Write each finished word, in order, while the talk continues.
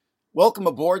Welcome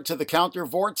aboard to the Counter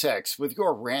Vortex with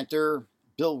your ranter,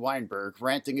 Bill Weinberg,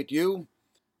 ranting at you,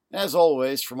 as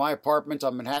always, from my apartment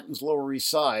on Manhattan's Lower East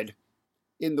Side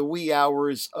in the wee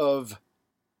hours of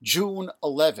June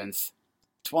 11th,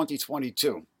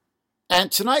 2022. And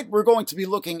tonight we're going to be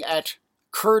looking at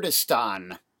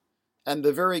Kurdistan and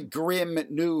the very grim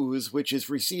news which is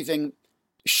receiving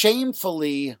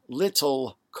shamefully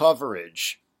little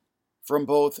coverage from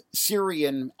both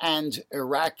Syrian and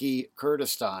Iraqi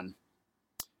Kurdistan.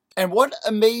 And what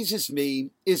amazes me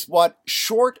is what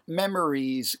short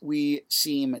memories we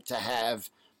seem to have.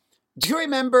 Do you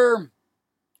remember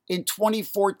in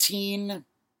 2014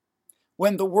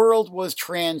 when the world was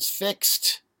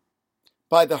transfixed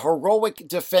by the heroic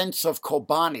defense of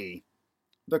Kobani,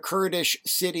 the Kurdish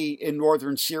city in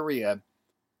northern Syria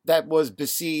that was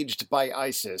besieged by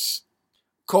ISIS?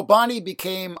 Kobani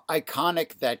became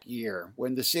iconic that year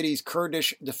when the city's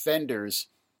Kurdish defenders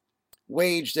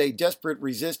waged a desperate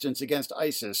resistance against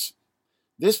ISIS.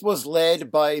 This was led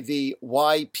by the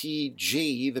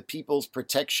YPG, the People's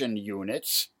Protection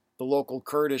Units, the local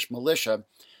Kurdish militia,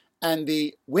 and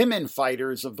the women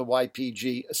fighters of the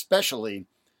YPG especially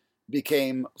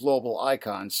became global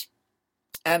icons.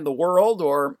 And the world,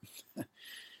 or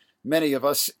many of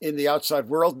us in the outside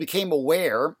world, became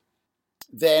aware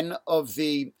then of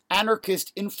the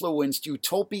anarchist-influenced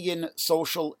utopian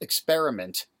social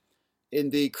experiment in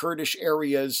the Kurdish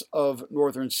areas of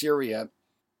northern Syria,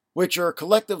 which are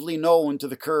collectively known to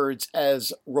the Kurds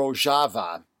as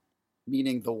Rojava,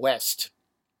 meaning the West,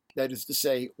 that is to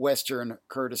say, Western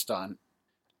Kurdistan.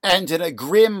 And in a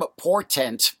grim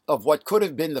portent of what could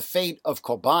have been the fate of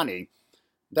Kobani,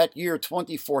 that year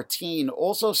 2014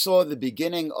 also saw the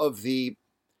beginning of the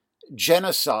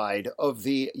genocide of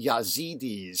the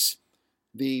Yazidis,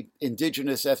 the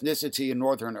indigenous ethnicity in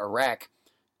northern Iraq,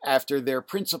 after their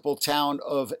principal town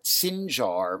of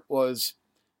Sinjar was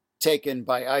taken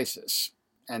by ISIS,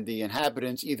 and the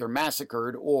inhabitants either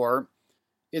massacred or,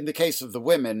 in the case of the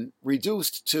women,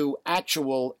 reduced to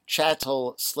actual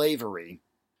chattel slavery.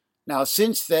 Now,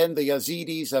 since then, the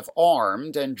Yazidis have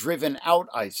armed and driven out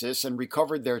ISIS and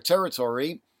recovered their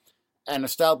territory and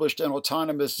established an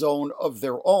autonomous zone of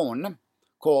their own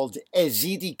called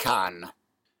Ezidikan.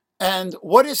 And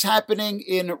what is happening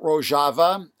in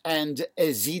Rojava and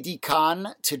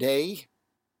Ezidikan today,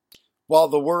 while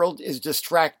the world is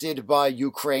distracted by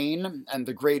Ukraine and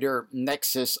the greater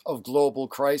nexus of global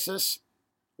crisis?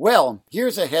 Well,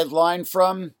 here's a headline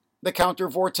from the Counter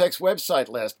Vortex website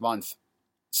last month.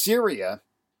 Syria,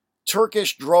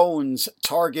 Turkish drones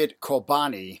target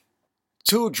Kobani.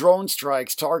 2 drone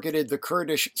strikes targeted the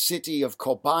Kurdish city of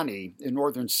Kobani in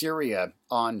northern Syria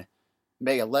on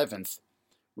May 11th.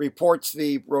 Reports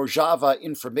the Rojava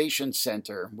Information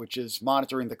Center, which is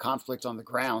monitoring the conflict on the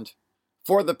ground.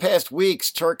 For the past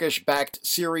weeks, Turkish-backed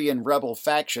Syrian rebel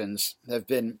factions have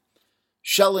been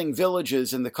shelling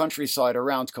villages in the countryside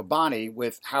around Kobani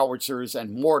with howitzers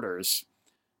and mortars.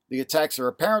 The attacks are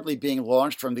apparently being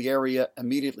launched from the area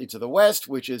immediately to the west,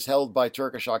 which is held by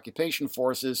Turkish occupation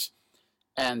forces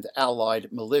and allied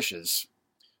militias.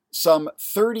 Some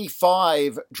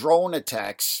 35 drone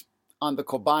attacks on the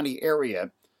Kobani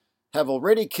area have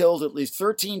already killed at least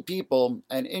 13 people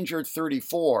and injured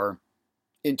 34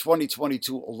 in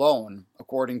 2022 alone,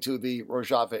 according to the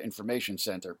Rojava Information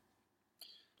Center.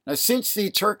 Now, since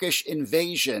the Turkish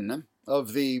invasion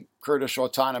of the Kurdish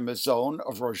Autonomous Zone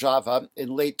of Rojava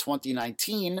in late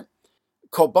 2019,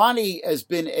 Kobani has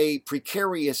been a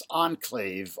precarious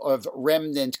enclave of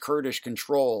remnant Kurdish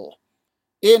control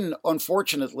in,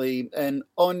 unfortunately, an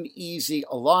uneasy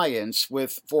alliance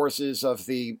with forces of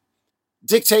the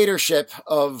dictatorship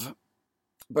of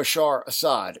Bashar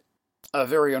Assad. A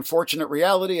very unfortunate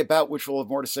reality about which we'll have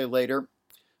more to say later.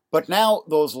 But now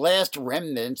those last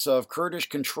remnants of Kurdish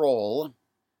control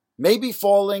may be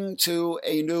falling to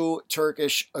a new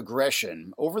Turkish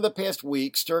aggression. Over the past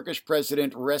weeks, Turkish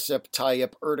President Recep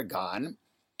Tayyip Erdogan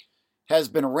has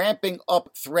been ramping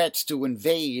up threats to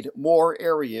invade more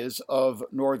areas of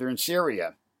northern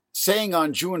Syria, saying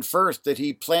on June 1st that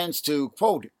he plans to,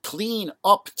 quote, clean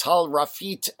up Tal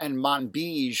Rafit and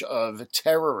Manbij of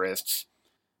terrorists,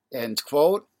 end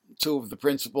quote, 2 of the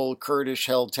principal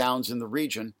Kurdish-held towns in the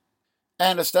region,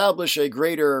 and establish a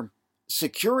greater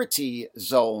security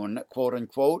zone, quote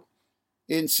unquote,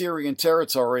 in Syrian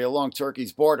territory along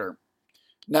Turkey's border.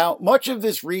 Now, much of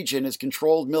this region is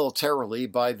controlled militarily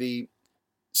by the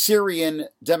Syrian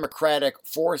Democratic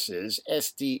Forces,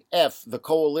 SDF, the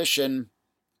coalition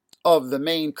of the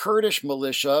main Kurdish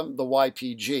militia, the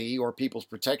YPG, or People's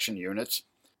Protection Units,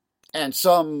 and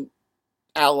some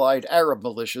allied Arab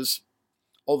militias,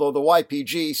 although the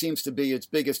YPG seems to be its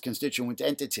biggest constituent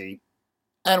entity.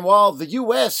 And while the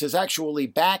U.S. has actually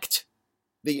backed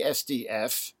the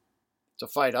SDF to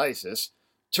fight ISIS,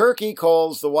 Turkey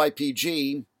calls the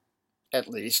YPG, at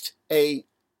least, a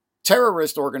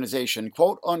terrorist organization,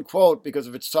 quote unquote, because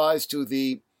of its ties to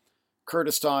the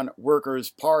Kurdistan Workers'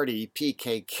 Party,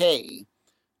 PKK,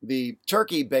 the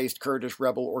Turkey-based Kurdish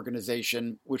rebel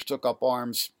organization which took up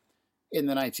arms in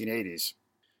the 1980s.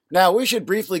 Now, we should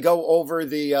briefly go over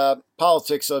the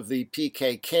politics of the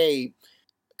PKK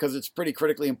because it's pretty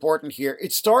critically important here.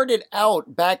 It started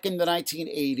out back in the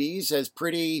 1980s as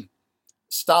pretty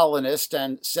Stalinist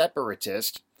and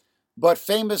separatist, but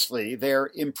famously their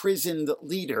imprisoned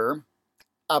leader,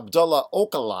 Abdullah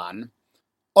Öcalan,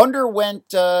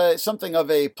 underwent something of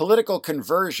a political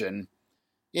conversion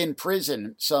in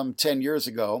prison some 10 years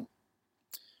ago,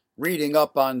 reading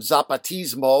up on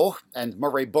Zapatismo and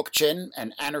Murray Bookchin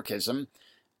and anarchism,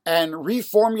 and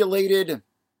reformulated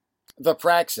the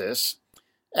praxis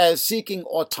as seeking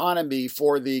autonomy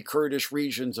for the Kurdish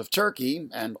regions of Turkey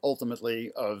and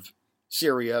ultimately of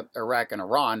Syria, Iraq, and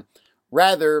Iran,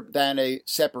 rather than a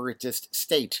separatist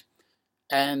state,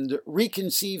 and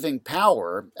reconceiving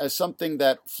power as something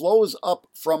that flows up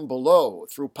from below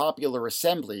through popular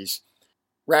assemblies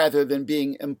rather than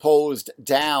being imposed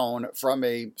down from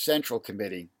a central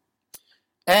committee.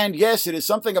 And yes, it is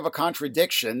something of a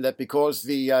contradiction that because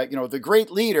the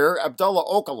great leader, Abdullah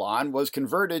Öcalan, was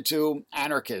converted to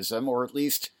anarchism, or at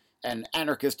least an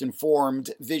anarchist-informed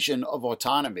vision of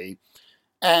autonomy,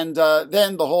 and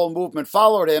then the whole movement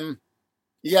followed him,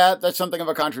 yeah, that's something of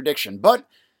a contradiction. But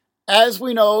as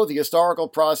we know, the historical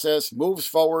process moves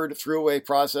forward through a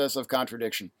process of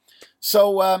contradiction.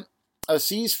 So a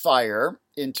ceasefire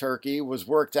in Turkey was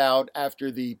worked out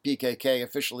after the PKK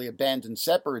officially abandoned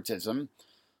separatism,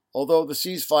 although the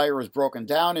ceasefire has broken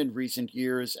down in recent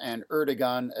years and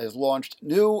Erdogan has launched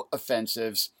new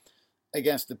offensives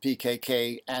against the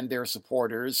PKK and their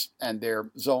supporters and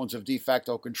their zones of de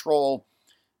facto control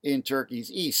in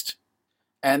Turkey's east.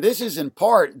 And this is in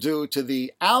part due to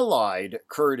the allied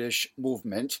Kurdish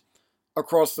movement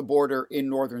across the border in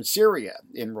northern Syria,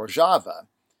 in Rojava,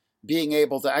 being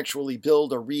able to actually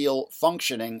build a real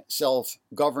functioning,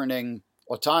 self-governing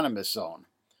autonomous zone,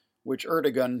 which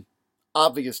Erdogan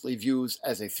obviously views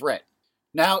as a threat.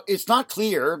 Now, it's not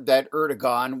clear that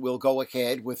Erdogan will go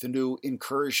ahead with a new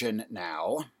incursion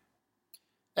now.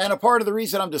 And a part of the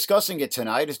reason I'm discussing it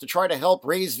tonight is to try to help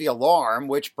raise the alarm,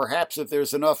 which perhaps if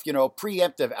there's enough,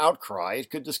 preemptive outcry, it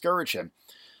could discourage him.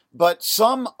 But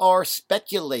some are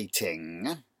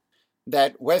speculating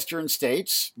that Western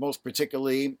states, most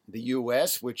particularly the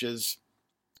U.S., which has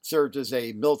served as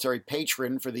a military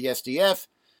patron for the SDF,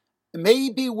 may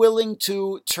be willing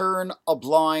to turn a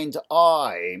blind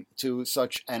eye to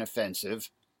such an offensive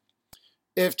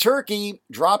if Turkey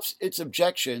drops its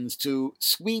objections to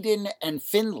Sweden and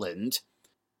Finland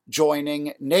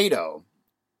joining NATO.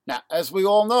 Now, as we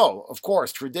all know, of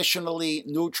course, traditionally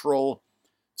neutral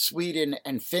Sweden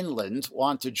and Finland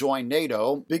want to join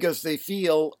NATO because they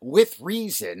feel, with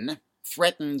reason,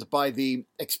 threatened by the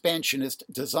expansionist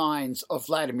designs of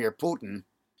Vladimir Putin.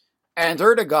 And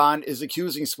Erdogan is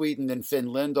accusing Sweden and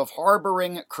Finland of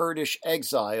harboring Kurdish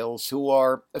exiles who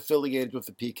are affiliated with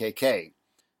the PKK.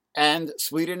 And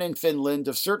Sweden and Finland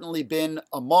have certainly been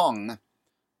among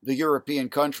the European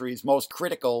countries most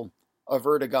critical of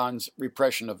Erdogan's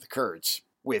repression of the Kurds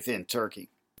within Turkey.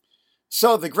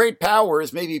 So the great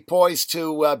powers may be poised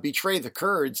to betray the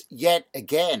Kurds yet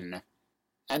again,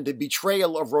 and the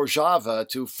betrayal of Rojava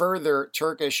to further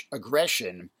Turkish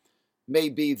aggression may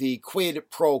be the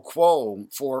quid pro quo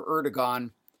for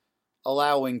Erdogan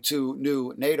allowing 2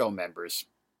 new NATO members.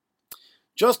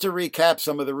 Just to recap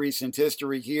some of the recent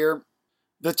history here,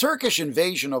 the Turkish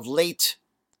invasion of late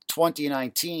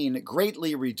 2019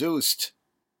 greatly reduced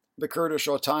the Kurdish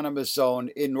autonomous zone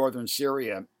in northern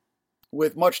Syria,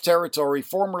 with much territory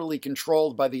formerly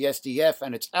controlled by the SDF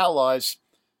and its allies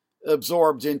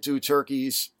absorbed into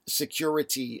Turkey's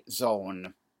security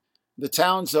zone. The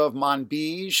towns of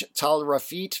Manbij, Tal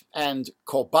Rafit, and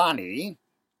Kobani,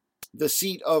 the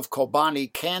seat of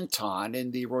Kobani Canton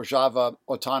in the Rojava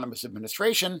Autonomous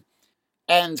Administration,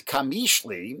 and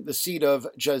Kamishli, the seat of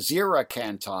Jazira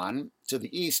Canton to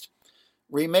the east,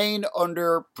 remain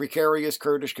under precarious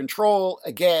Kurdish control,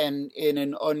 again in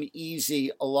an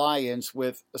uneasy alliance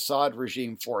with Assad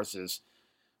regime forces,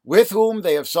 with whom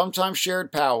they have sometimes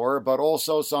shared power but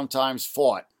also sometimes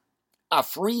fought.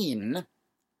 Afrin,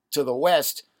 to the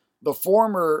west, the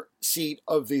former seat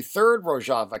of the 3rd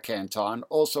Rojava Canton,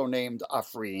 also named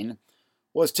Afrin,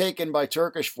 was taken by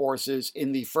Turkish forces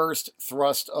in the first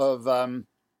thrust of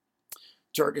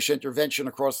Turkish intervention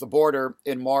across the border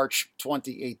in March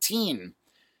 2018,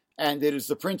 and it is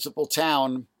the principal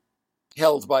town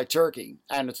held by Turkey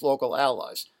and its local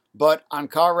allies. But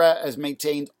Ankara has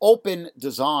maintained open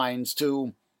designs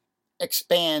to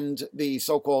expand the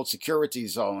so-called security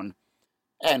zone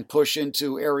and push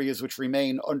into areas which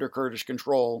remain under Kurdish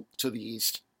control to the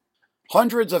east.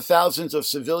 Hundreds of thousands of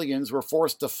civilians were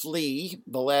forced to flee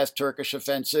the last Turkish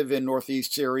offensive in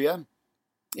northeast Syria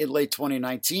in late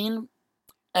 2019,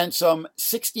 and some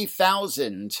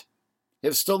 60,000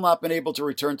 have still not been able to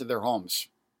return to their homes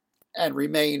and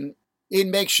remain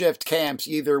in makeshift camps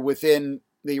either within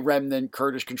the remnant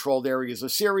Kurdish-controlled areas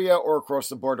of Syria or across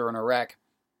the border in Iraq.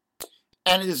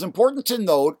 And it is important to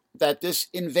note that this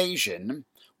invasion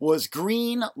was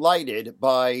green-lighted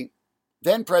by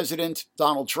then-President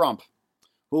Donald Trump,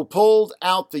 who pulled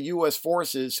out the U.S.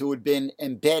 forces who had been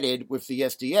embedded with the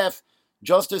SDF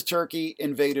just as Turkey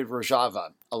invaded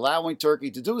Rojava, allowing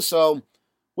Turkey to do so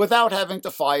without having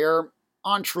to fire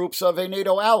on troops of a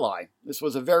NATO ally. This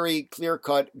was a very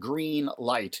clear-cut green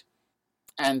light.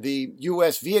 And the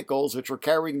U.S. vehicles which were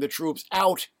carrying the troops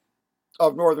out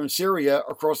of northern Syria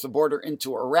across the border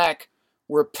into Iraq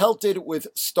were pelted with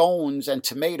stones and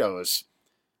tomatoes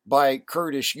by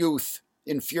Kurdish youth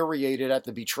infuriated at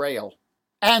the betrayal.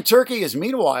 And Turkey has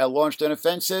meanwhile launched an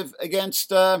offensive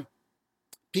against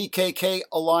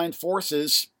PKK-aligned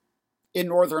forces in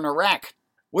northern Iraq,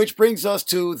 which brings us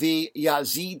to the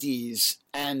Yazidis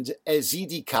and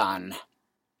Ezidikan,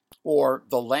 or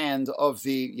the land of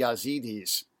the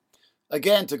Yazidis.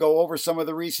 Again, to go over some of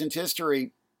the recent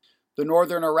history, the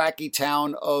northern Iraqi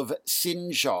town of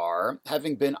Sinjar,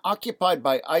 having been occupied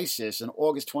by ISIS in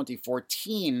August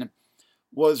 2014,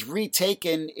 was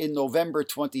retaken in November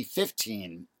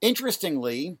 2015.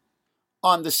 Interestingly,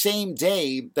 on the same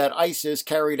day that ISIS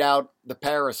carried out the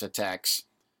Paris attacks,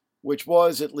 which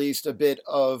was at least a bit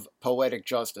of poetic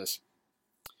justice.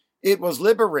 It was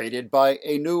liberated by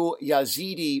a new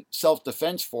Yazidi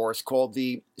self-defense force called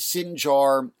the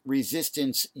Sinjar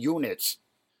Resistance Units,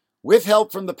 with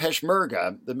help from the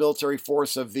Peshmerga, the military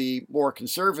force of the more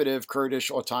conservative Kurdish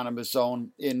Autonomous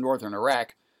Zone in northern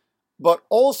Iraq, but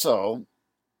also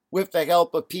with the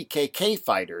help of PKK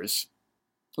fighters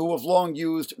who have long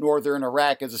used northern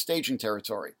Iraq as a staging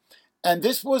territory. And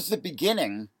this was the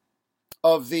beginning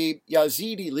of the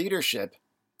Yazidi leadership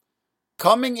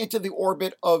coming into the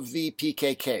orbit of the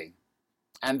PKK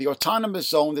and the autonomous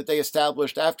zone that they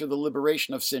established after the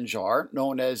liberation of Sinjar,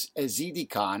 known as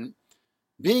Ezidikan,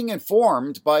 being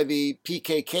informed by the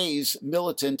PKK's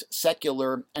militant,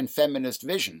 secular, and feminist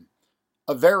vision.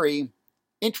 A very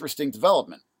interesting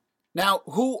development. Now,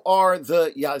 who are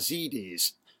the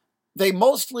Yazidis? They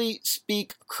mostly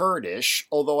speak Kurdish,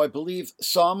 although I believe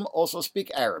some also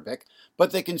speak Arabic,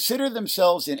 but they consider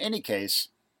themselves, in any case,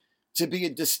 to be a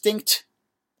distinct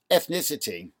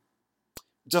ethnicity,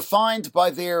 defined by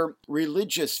their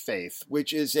religious faith,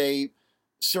 which is a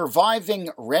surviving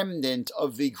remnant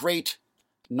of the great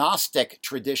Gnostic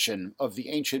tradition of the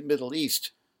ancient Middle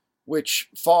East, which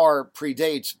far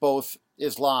predates both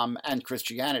Islam and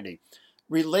Christianity.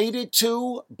 Related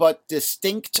to, but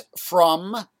distinct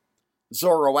from,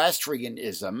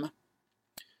 Zoroastrianism,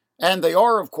 and they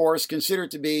are, of course,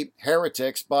 considered to be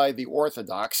heretics by the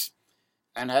Orthodox,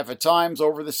 and have at times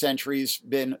over the centuries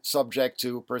been subject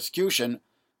to persecution,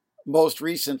 most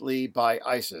recently by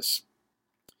ISIS.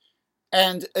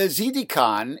 And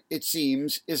Ezidikan, it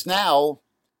seems, is now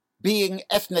being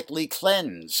ethnically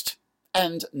cleansed,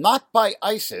 and not by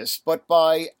ISIS, but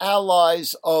by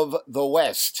allies of the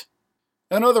West.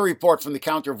 Another report from the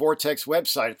Counter Vortex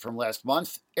website from last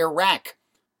month, Iraq.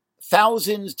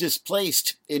 Thousands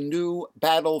displaced in new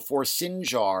battle for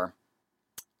Sinjar.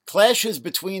 Clashes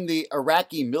between the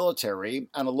Iraqi military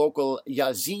and a local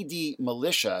Yazidi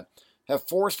militia have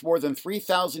forced more than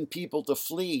 3,000 people to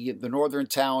flee the northern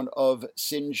town of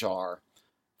Sinjar.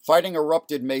 Fighting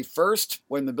erupted May 1st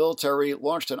when the military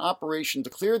launched an operation to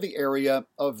clear the area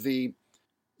of the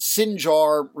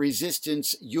Sinjar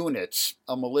Resistance Units,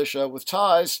 a militia with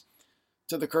ties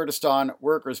to the Kurdistan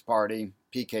Workers' Party,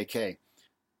 PKK.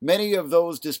 Many of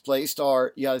those displaced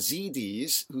are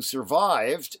Yazidis who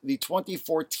survived the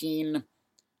 2014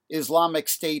 Islamic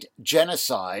State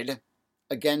genocide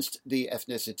against the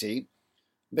ethnicity.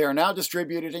 They are now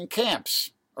distributed in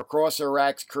camps across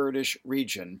Iraq's Kurdish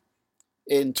region.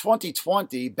 In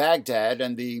 2020, Baghdad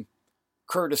and the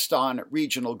Kurdistan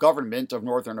Regional Government of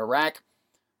northern Iraq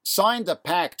signed a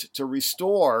pact to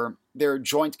restore their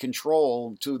joint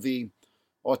control to the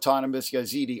autonomous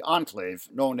Yazidi enclave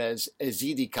known as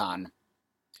Ezidikan.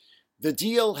 The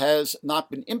deal has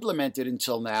not been implemented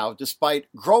until now, despite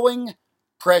growing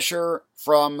pressure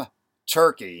from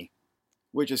Turkey,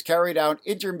 which has carried out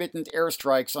intermittent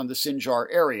airstrikes on the Sinjar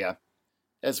area,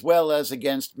 as well as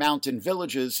against mountain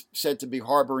villages said to be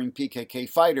harboring PKK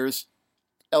fighters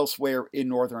elsewhere in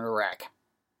northern Iraq.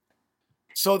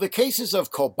 So the cases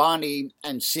of Kobani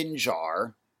and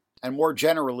Sinjar, and more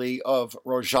generally of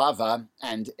Rojava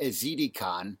and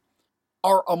Ezidi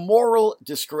are a moral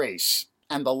disgrace,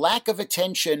 and the lack of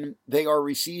attention they are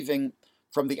receiving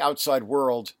from the outside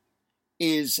world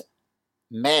is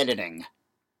maddening.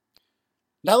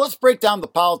 Now let's break down the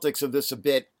politics of this a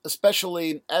bit,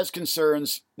 especially as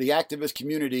concerns the activist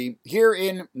community here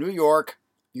in New York,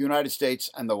 the United States,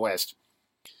 and the West.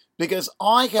 Because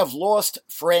I have lost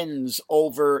friends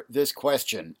over this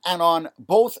question, and on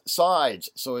both sides,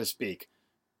 so to speak,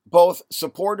 both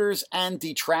supporters and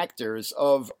detractors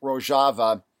of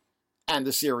Rojava and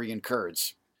the Syrian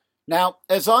Kurds. Now,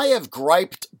 as I have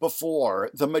griped before,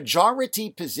 the majority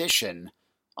position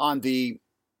on the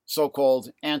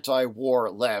so-called anti-war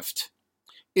left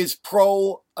is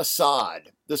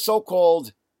pro-Assad. The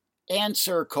so-called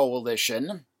Answer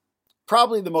Coalition,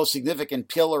 probably the most significant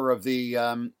pillar of the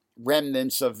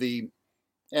remnants of the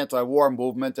anti-war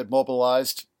movement that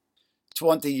mobilized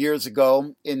 20 years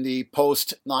ago in the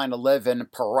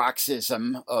post-9/11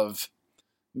 paroxysm of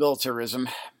militarism,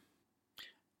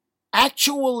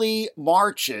 actually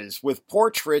marches with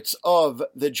portraits of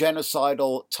the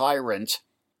genocidal tyrant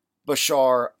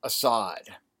Bashar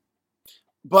Assad.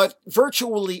 But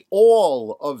virtually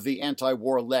all of the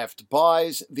anti-war left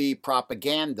buys the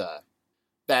propaganda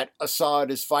that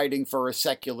Assad is fighting for a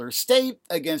secular state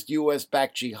against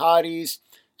US-backed jihadis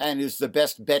and is the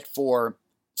best bet for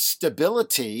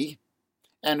stability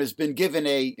and has been given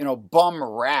a, bum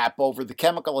rap over the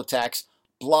chemical attacks,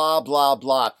 blah, blah,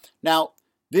 blah. Now,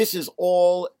 this is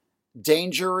all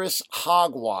dangerous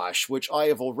hogwash, which I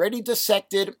have already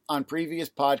dissected on previous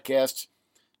podcasts,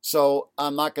 so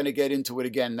I'm not going to get into it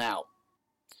again now.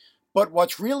 But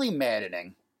what's really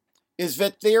maddening is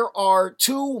that there are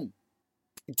two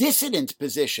dissident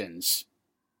positions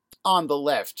on the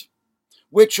left,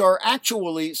 which are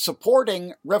actually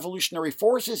supporting revolutionary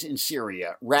forces in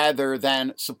Syria rather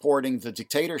than supporting the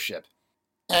dictatorship.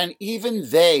 And even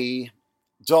they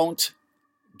don't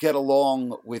get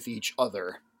along with each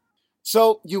other.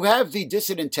 So you have the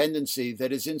dissident tendency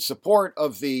that is in support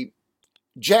of the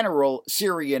general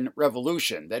Syrian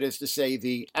revolution, that is to say,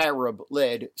 the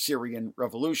Arab-led Syrian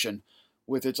revolution,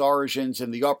 with its origins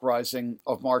in the uprising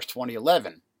of March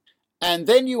 2011. And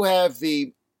then you have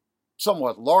the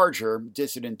somewhat larger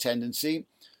dissident tendency,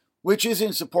 which is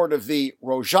in support of the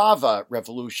Rojava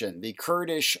revolution, the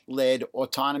Kurdish-led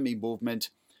autonomy movement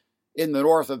in the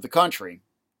north of the country.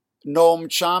 Noam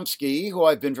Chomsky, who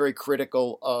I've been very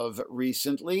critical of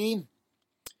recently,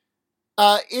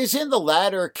 is in the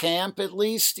latter camp at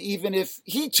least, even if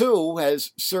he too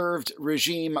has served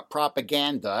regime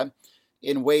propaganda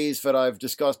in ways that I've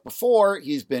discussed before.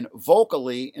 He's been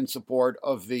vocally in support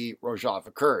of the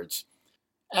Rojava Kurds,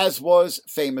 as was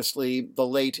famously the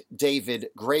late David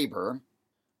Graeber.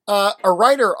 A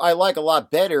writer I like a lot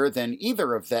better than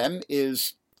either of them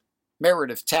is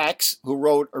Meredith Tax, who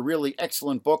wrote a really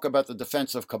excellent book about the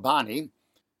defense of Kobani,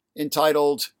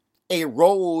 entitled A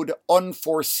Road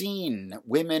Unforeseen,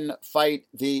 Women Fight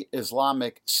the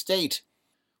Islamic State,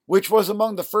 which was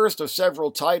among the first of several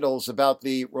titles about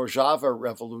the Rojava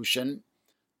Revolution.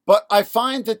 But I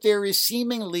find that there is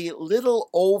seemingly little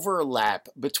overlap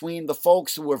between the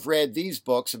folks who have read these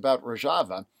books about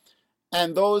Rojava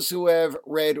and those who have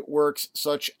read works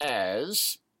such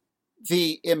as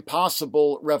The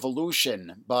Impossible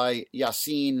Revolution by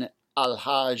Yassin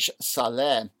Al-Haj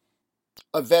Saleh,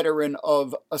 a veteran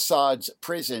of Assad's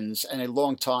prisons and a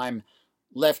longtime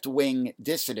left-wing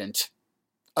dissident,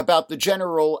 about the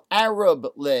general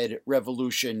Arab-led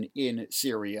revolution in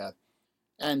Syria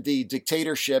and the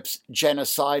dictatorship's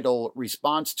genocidal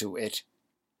response to it.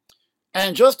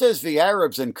 And just as the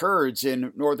Arabs and Kurds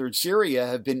in northern Syria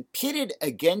have been pitted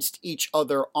against each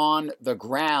other on the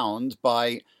ground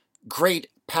by great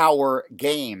power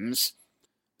games,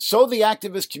 so the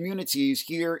activist communities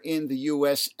here in the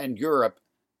US and Europe,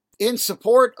 in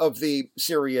support of the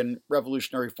Syrian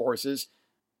revolutionary forces,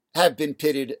 have been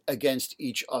pitted against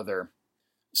each other.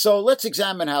 So let's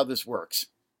examine how this works.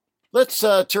 Let's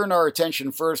turn our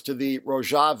attention first to the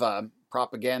Rojava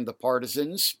propaganda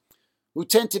partisans, who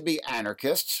tend to be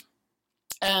anarchists.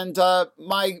 And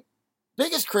my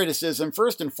biggest criticism,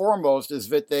 first and foremost, is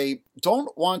that they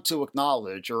don't want to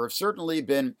acknowledge, or have certainly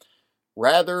been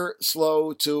rather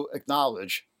slow to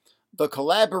acknowledge, the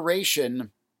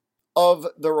collaboration of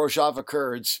the Rojava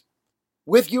Kurds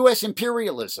with U.S.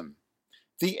 imperialism.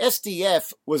 The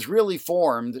SDF was really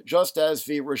formed just as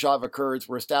the Rojava Kurds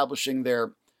were establishing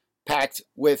their pact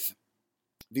with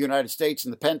the United States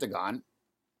and the Pentagon.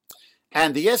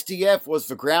 And the SDF was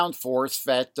the ground force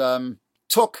that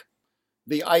took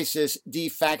the ISIS de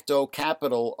facto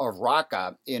capital of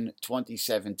Raqqa in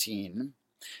 2017.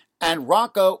 And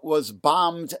Raqqa was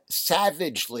bombed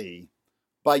savagely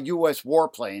by U.S.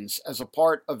 warplanes as a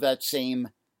part of that same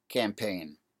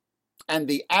campaign. And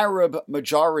the Arab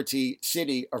majority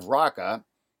city of Raqqa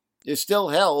is still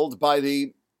held by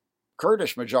the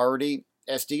Kurdish majority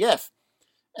SDF.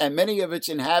 And many of its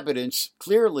inhabitants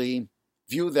clearly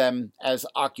view them as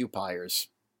occupiers.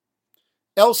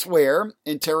 Elsewhere,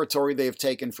 in territory they have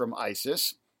taken from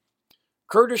ISIS,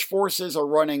 Kurdish forces are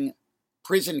running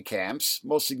prison camps,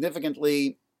 most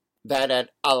significantly that at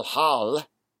Al-Hal,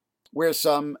 where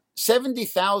some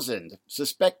 70,000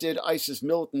 suspected ISIS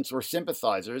militants or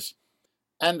sympathizers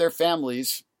and their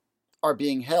families are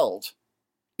being held.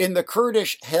 In the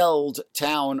Kurdish-held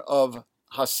town of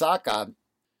Hasaka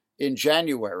in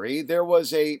January, there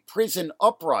was a prison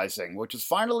uprising, which was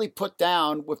finally put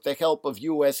down with the help of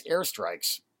U.S.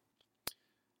 airstrikes.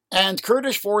 And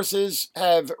Kurdish forces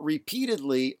have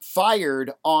repeatedly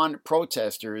fired on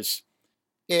protesters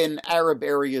in Arab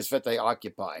areas that they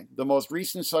occupy. The most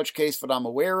recent such case that I'm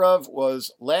aware of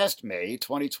was last May,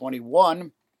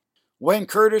 2021, when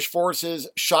Kurdish forces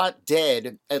shot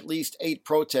dead at least 8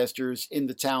 protesters in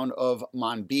the town of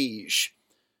Manbij,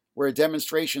 where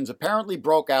demonstrations apparently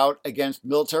broke out against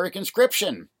military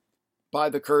conscription by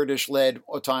the Kurdish-led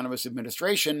autonomous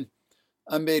administration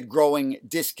amid growing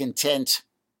discontent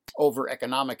over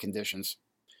economic conditions.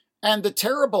 And the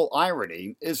terrible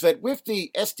irony is that with the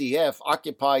SDF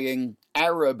occupying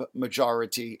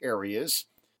Arab-majority areas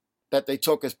that they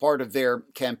took as part of their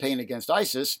campaign against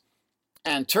ISIS,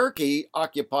 and Turkey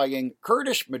occupying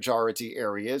Kurdish-majority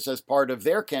areas as part of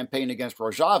their campaign against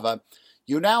Rojava,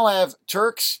 you now have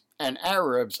Turks and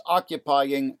Arabs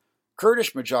occupying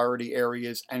Kurdish-majority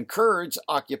areas and Kurds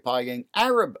occupying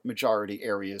Arab-majority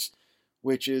areas,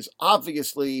 which is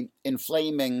obviously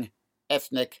inflaming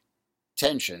ethnic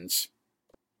tensions.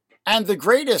 And the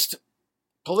greatest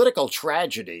political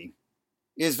tragedy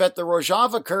is that the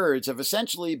Rojava Kurds have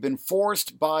essentially been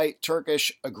forced by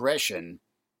Turkish aggression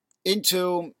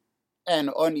into an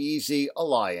uneasy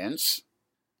alliance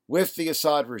with the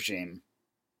Assad regime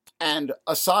and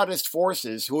Assadist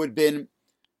forces who had been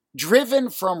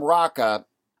driven from Raqqa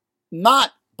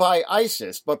not by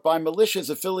ISIS, but by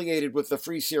militias affiliated with the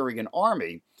Free Syrian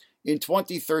Army in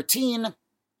 2013,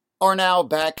 are now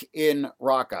back in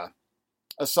Raqqa.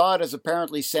 Assad has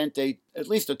apparently sent at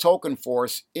least a token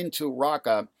force into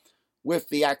Raqqa with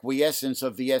the acquiescence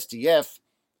of the SDF,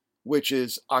 which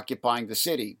is occupying the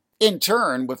city, in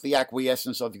turn with the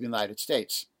acquiescence of the United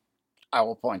States, I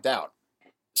will point out.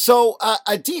 So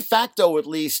a de facto, at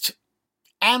least,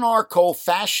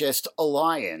 anarcho-fascist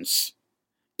alliance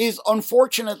is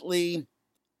unfortunately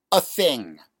a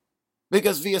thing,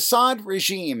 because the Assad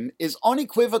regime is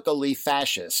unequivocally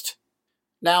fascist.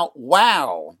 Now,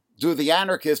 wow, do the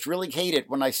anarchists really hate it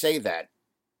when I say that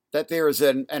there is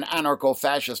an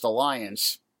anarcho-fascist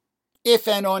alliance, if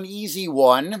an uneasy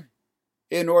one,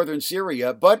 in northern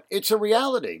Syria, but it's a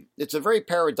reality. It's a very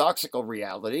paradoxical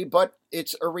reality, but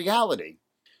it's a reality.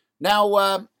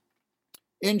 Now,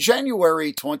 in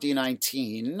January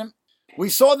 2019, we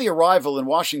saw the arrival in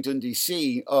Washington,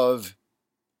 D.C. of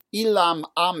Ilham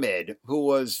Ahmed, who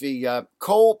was the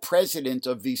co-president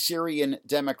of the Syrian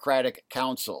Democratic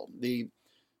Council, the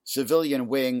civilian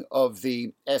wing of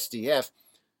the SDF,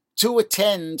 to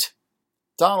attend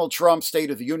Donald Trump's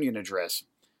State of the Union address.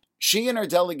 She and her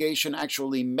delegation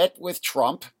actually met with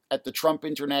Trump at the Trump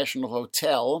International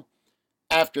Hotel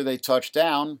after they touched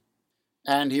down,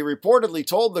 and he reportedly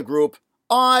told the group,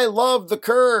 "I love the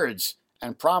Kurds,"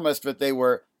 and promised that they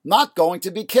were not going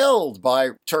to be killed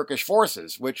by Turkish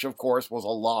forces, which of course was a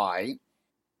lie,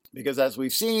 because as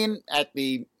we've seen at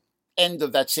the end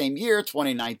of that same year,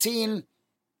 2019,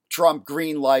 Trump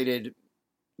green-lighted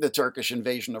the Turkish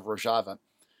invasion of Rojava.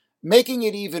 Making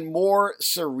it even more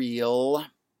surreal,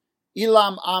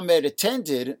 Ilham Ahmed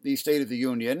attended the State of the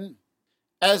Union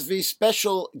as the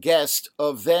special guest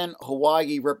of then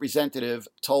Hawaii Representative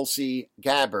Tulsi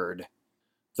Gabbard,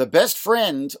 the best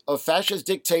friend of fascist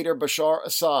dictator Bashar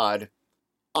Assad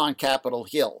on Capitol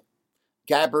Hill.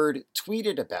 Gabbard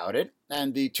tweeted about it,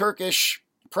 and the Turkish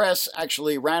press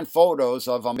actually ran photos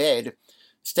of Ahmed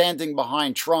standing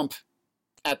behind Trump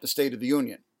at the State of the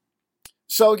Union.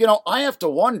 So, I have to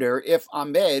wonder if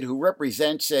Ahmed, who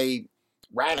represents a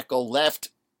radical left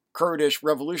Kurdish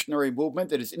revolutionary movement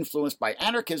that is influenced by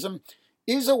anarchism,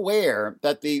 is aware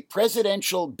that the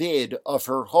presidential bid of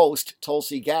her host,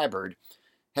 Tulsi Gabbard,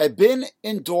 had been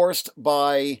endorsed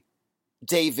by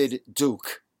David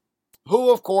Duke,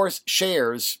 who, of course,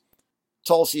 shares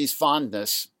Tulsi's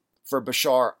fondness for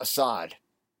Bashar Assad.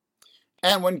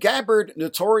 And when Gabbard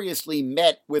notoriously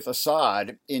met with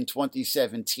Assad in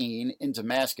 2017 in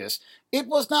Damascus, it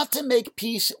was not to make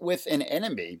peace with an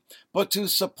enemy, but to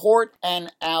support an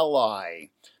ally.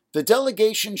 The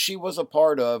delegation she was a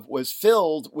part of was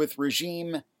filled with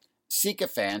regime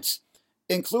sycophants,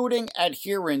 including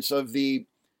adherents of the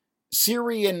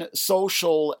Syrian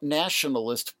Social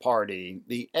Nationalist Party,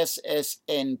 the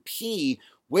SSNP,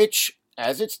 which,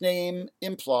 as its name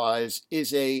implies,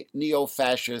 is a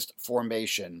neo-fascist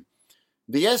formation.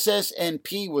 The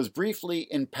SSNP was briefly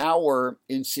in power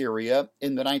in Syria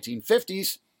in the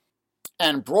 1950s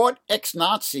and brought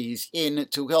ex-Nazis in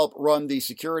to help run the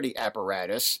security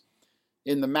apparatus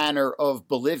in the manner of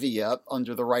Bolivia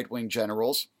under the right-wing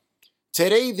generals.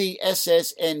 Today, the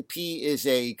SSNP is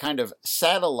a kind of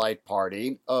satellite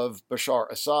party of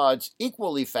Bashar Assad's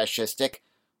equally fascistic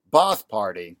Ba'ath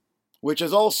Party, which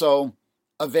has also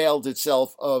availed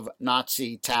itself of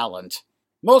Nazi talent.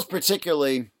 Most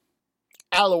particularly,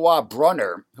 Alois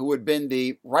Brunner, who had been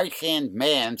the right-hand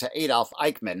man to Adolf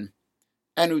Eichmann,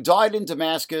 and who died in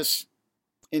Damascus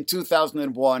in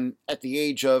 2001 at the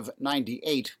age of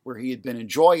 98, where he had been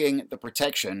enjoying the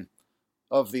protection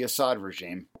of the Assad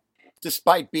regime,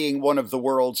 despite being one of the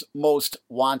world's most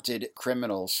wanted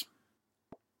criminals.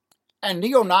 And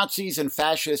neo-Nazis and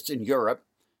fascists in Europe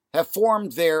have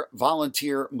formed their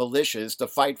volunteer militias to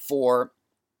fight for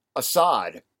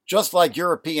Assad, just like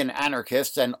European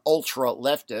anarchists and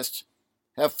ultra-leftists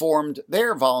have formed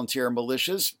their volunteer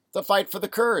militias to fight for the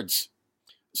Kurds.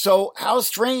 So how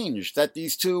strange that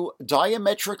these two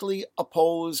diametrically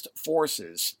opposed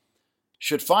forces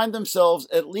should find themselves,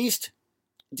 at least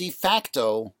de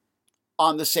facto,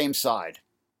 on the same side.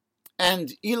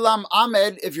 And Ilham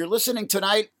Ahmed, if you're listening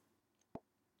tonight,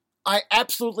 I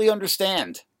absolutely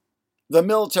understand the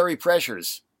military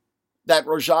pressures that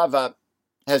Rojava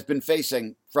has been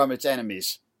facing from its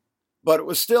enemies. But it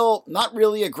was still not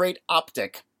really a great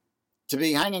optic to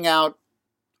be hanging out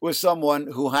with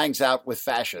someone who hangs out with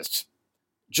fascists.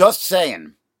 Just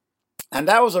saying. And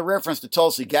that was a reference to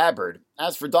Tulsi Gabbard.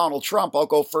 As for Donald Trump, I'll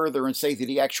go further and say that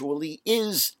he actually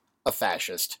is a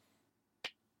fascist,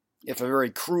 if a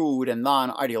very crude and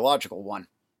non-ideological one.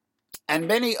 And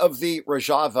many of the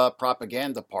Rojava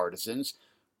propaganda partisans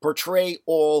portray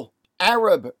all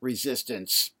Arab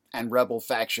resistance and rebel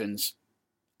factions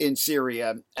in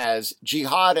Syria as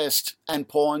jihadist and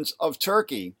pawns of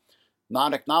Turkey,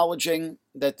 not acknowledging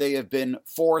that they have been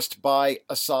forced by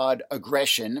Assad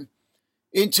aggression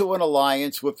into an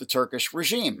alliance with the Turkish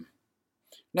regime.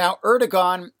 Now,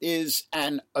 Erdogan is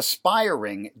an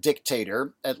aspiring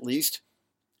dictator, at least,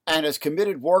 and has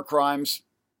committed war crimes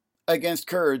against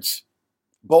Kurds,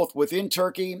 both within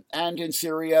Turkey and in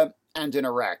Syria and in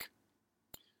Iraq.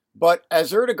 But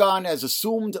as Erdogan has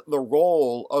assumed the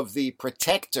role of the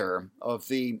protector of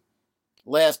the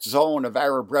last zone of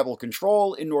Arab rebel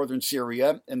control in northern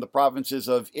Syria, in the provinces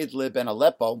of Idlib and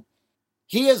Aleppo,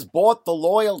 he has bought the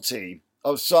loyalty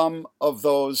of some of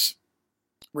those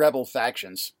rebel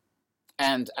factions.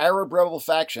 And Arab rebel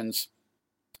factions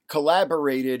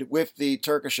collaborated with the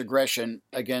Turkish aggression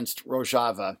against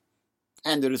Rojava.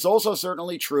 And it is also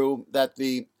certainly true that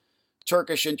the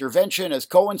Turkish intervention has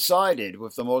coincided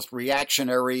with the most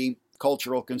reactionary,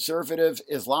 cultural conservative,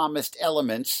 Islamist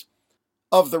elements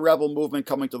of the rebel movement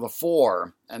coming to the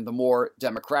fore, and the more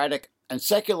democratic and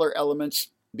secular elements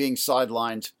being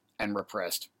sidelined and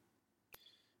repressed.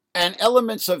 And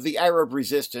elements of the Arab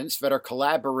resistance that are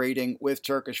collaborating with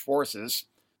Turkish forces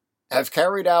have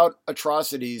carried out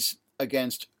atrocities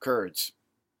against Kurds.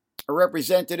 A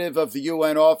representative of the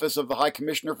UN Office of the High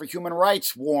Commissioner for Human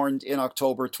Rights warned in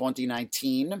October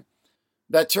 2019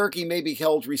 that Turkey may be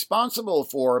held responsible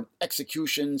for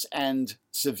executions and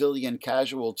civilian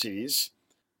casualties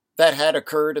that had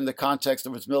occurred in the context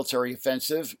of its military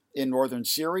offensive in northern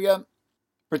Syria,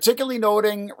 particularly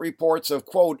noting reports of,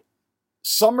 quote,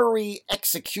 summary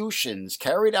executions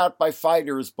carried out by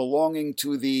fighters belonging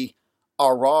to the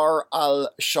Arar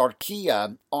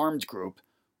al-Sharqiya armed group,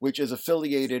 which is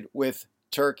affiliated with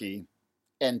Turkey,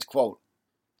 end quote.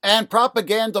 And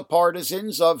propaganda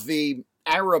partisans of the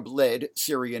Arab-led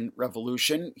Syrian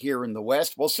revolution here in the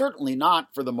West, well, certainly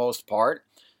not for the most part,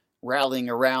 rallying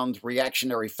around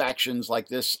reactionary factions like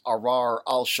this Arar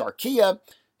al-Sharqiya,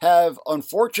 have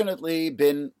unfortunately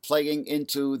been playing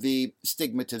into the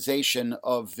stigmatization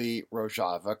of the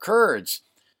Rojava Kurds,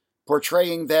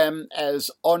 portraying them as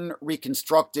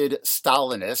unreconstructed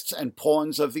Stalinists and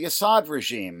pawns of the Assad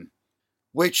regime,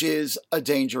 which is a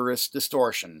dangerous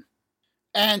distortion.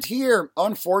 And here,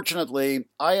 unfortunately,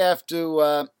 I have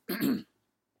to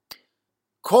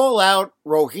call out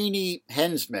Rohini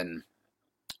Hensman,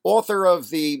 author of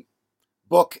the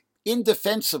book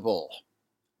Indefensible: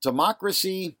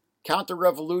 Democracy,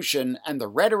 Counter-Revolution, and the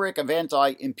Rhetoric of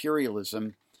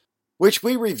Anti-Imperialism, which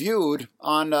we reviewed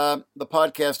on the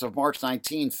podcast of March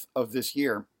 19th of this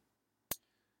year,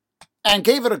 and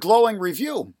gave it a glowing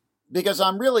review, because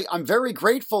I'm very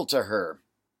grateful to her.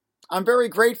 I'm very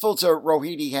grateful to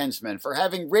Rohini Hensman for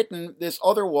having written this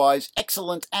otherwise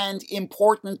excellent and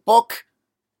important book,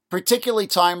 particularly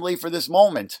timely for this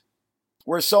moment,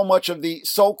 where so much of the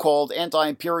so-called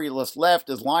anti-imperialist left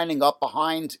is lining up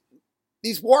behind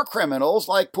these war criminals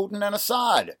like Putin and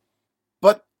Assad.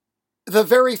 But the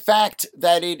very fact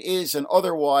that it is an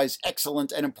otherwise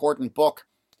excellent and important book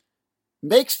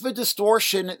makes the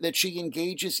distortion that she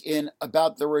engages in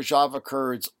about the Rojava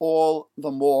Kurds all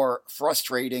the more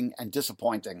frustrating and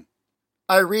disappointing.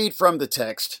 I read from the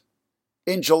text.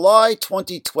 In July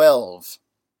 2012,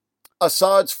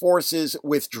 Assad's forces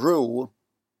withdrew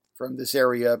from this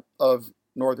area of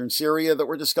northern Syria that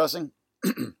we're discussing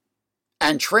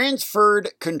and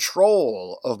transferred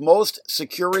control of most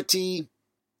security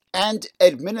and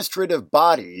administrative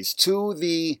bodies to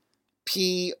the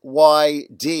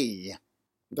PYD,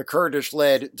 the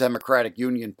Kurdish-led Democratic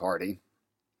Union Party,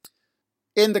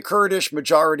 in the Kurdish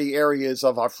majority areas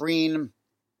of Afrin,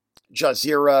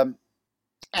 Jazeera,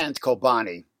 and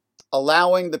Kobani,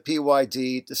 allowing the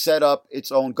PYD to set up its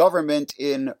own government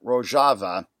in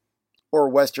Rojava, or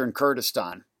Western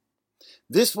Kurdistan.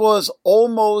 This was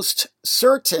almost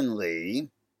certainly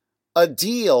a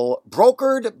deal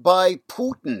brokered by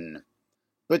Putin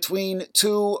between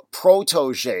two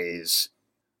protégés,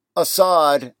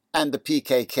 Assad and the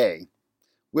PKK,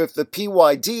 with the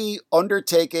PYD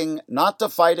undertaking not to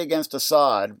fight against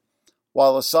Assad,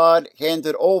 while Assad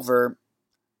handed over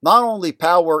not only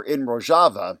power in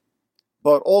Rojava,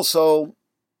 but also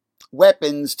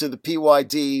weapons to the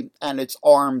PYD and its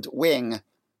armed wing,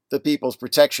 the People's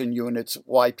Protection Unit's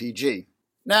YPG.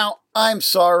 Now, I'm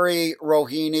sorry,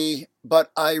 Rohini,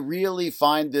 but I really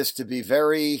find this to be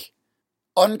very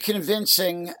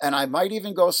unconvincing, and I might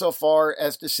even go so far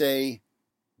as to say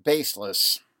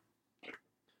baseless.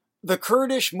 The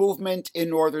Kurdish movement in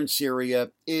northern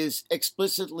Syria is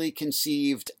explicitly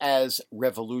conceived as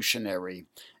revolutionary,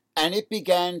 and it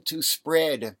began to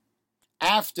spread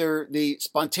after the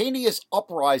spontaneous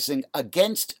uprising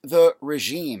against the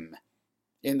regime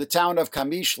in the town of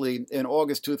Kamishli in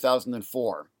August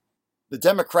 2004. The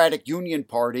Democratic Union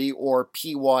Party, or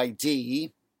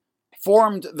PYD,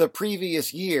 formed the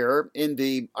previous year in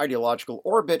the ideological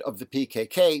orbit of the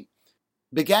PKK,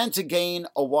 began to gain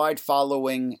a wide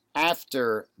following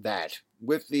after that.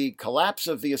 With the collapse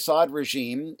of the Assad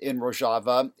regime in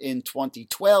Rojava in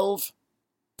 2012,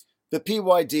 the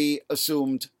PYD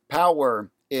assumed power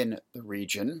in the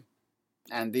region,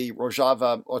 and the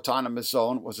Rojava Autonomous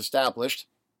Zone was established.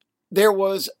 There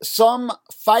was some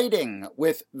fighting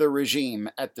with the regime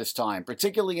at this time,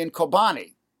 particularly in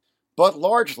Kobani, but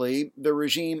largely the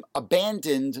regime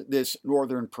abandoned this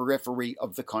northern periphery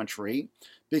of the country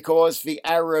because the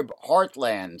Arab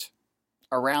heartland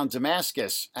around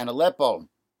Damascus and Aleppo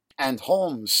and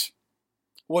Homs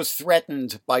was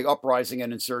threatened by uprising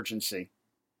and insurgency.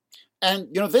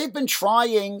 And, they've been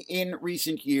trying in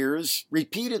recent years,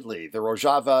 repeatedly, the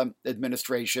Rojava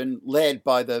administration, led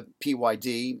by the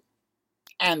PYD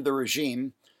and the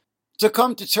regime, to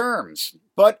come to terms.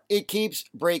 But it keeps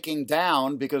breaking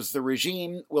down because the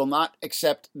regime will not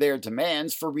accept their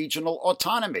demands for regional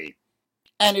autonomy.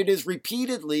 And it is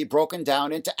repeatedly broken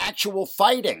down into actual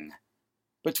fighting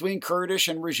between Kurdish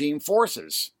and regime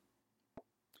forces.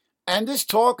 And this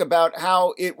talk about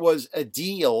how it was a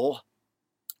deal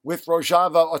with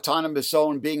Rojava Autonomous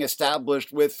Zone being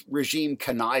established with regime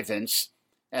connivance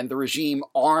and the regime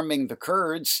arming the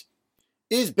Kurds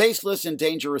is baseless and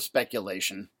dangerous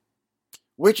speculation,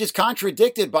 which is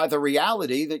contradicted by the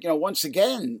reality that, once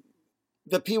again,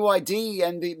 the PYD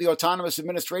and the autonomous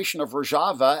administration of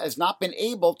Rojava has not been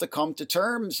able to come to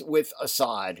terms with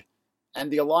Assad, and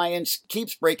the alliance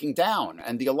keeps breaking down.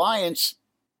 And the alliance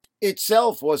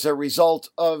itself was a result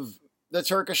of the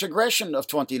Turkish aggression of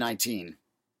 2019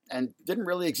 and didn't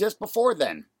really exist before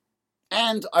then.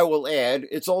 And I will add,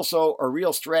 it's also a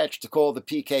real stretch to call the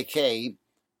PKK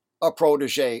a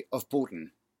protege of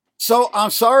Putin. So I'm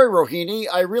sorry, Rohini,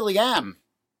 I really am.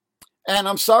 And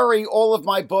I'm sorry all of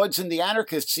my buds in the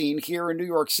anarchist scene here in New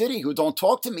York City who don't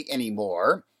talk to me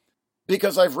anymore,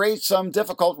 because I've raised some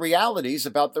difficult realities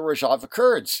about the Rojava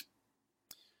Kurds.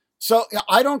 So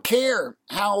I don't care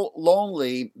how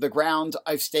lonely the ground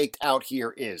I've staked out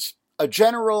here is. A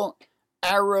general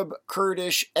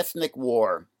Arab-Kurdish ethnic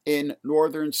war in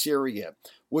northern Syria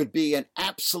would be an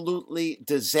absolutely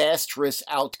disastrous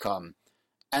outcome.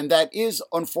 And that is,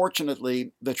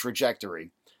 unfortunately, the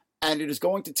trajectory. And it is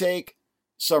going to take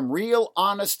some real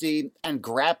honesty and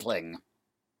grappling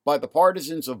by the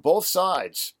partisans of both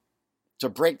sides to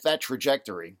break that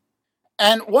trajectory.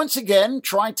 And once again,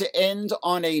 trying to end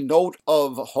on a note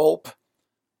of hope,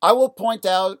 I will point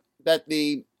out that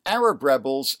the Arab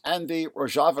rebels and the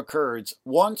Rojava Kurds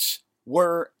once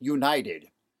were united.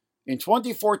 In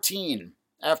 2014,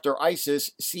 after ISIS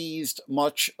seized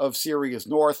much of Syria's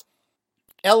north,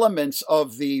 elements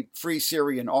of the Free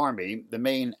Syrian Army, the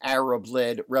main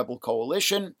Arab-led rebel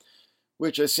coalition,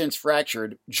 which has since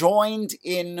fractured, joined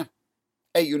in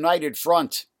a united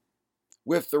front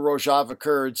with the Rojava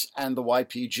Kurds and the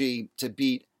YPG to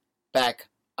beat back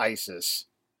ISIS,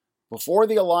 before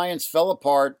the alliance fell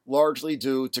apart largely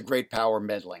due to great power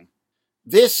meddling.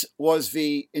 This was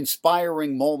the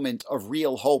inspiring moment of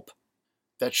real hope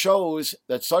that shows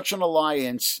that such an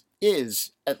alliance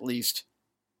is, at least,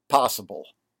 possible.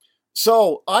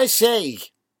 So I say,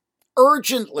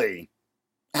 urgently,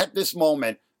 at this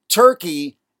moment,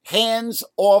 Turkey hands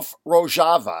off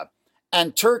Rojava,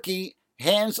 and Turkey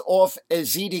hands off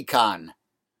Ezidi Khan.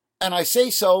 And I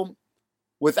say so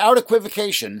without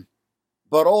equivocation,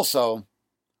 but also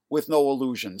with no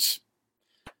illusions.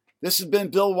 This has been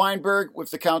Bill Weinberg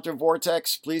with the Counter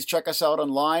Vortex. Please check us out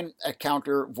online at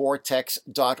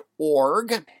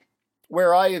countervortex.org,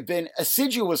 where I have been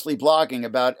assiduously blogging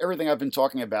about everything I've been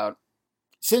talking about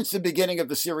since the beginning of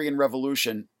the Syrian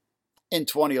Revolution in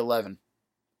 2011.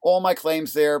 All my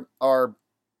claims there are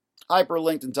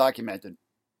hyperlinked and documented.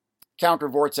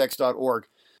 countervortex.org.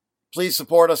 Please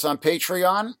support us on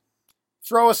Patreon.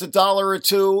 Throw us $1 or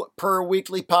 $2 per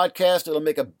weekly podcast. It'll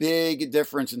make a big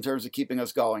difference in terms of keeping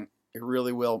us going. It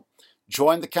really will.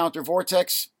 Join the Counter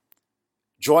Vortex,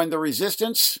 join the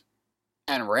resistance,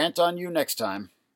 and rant on you next time.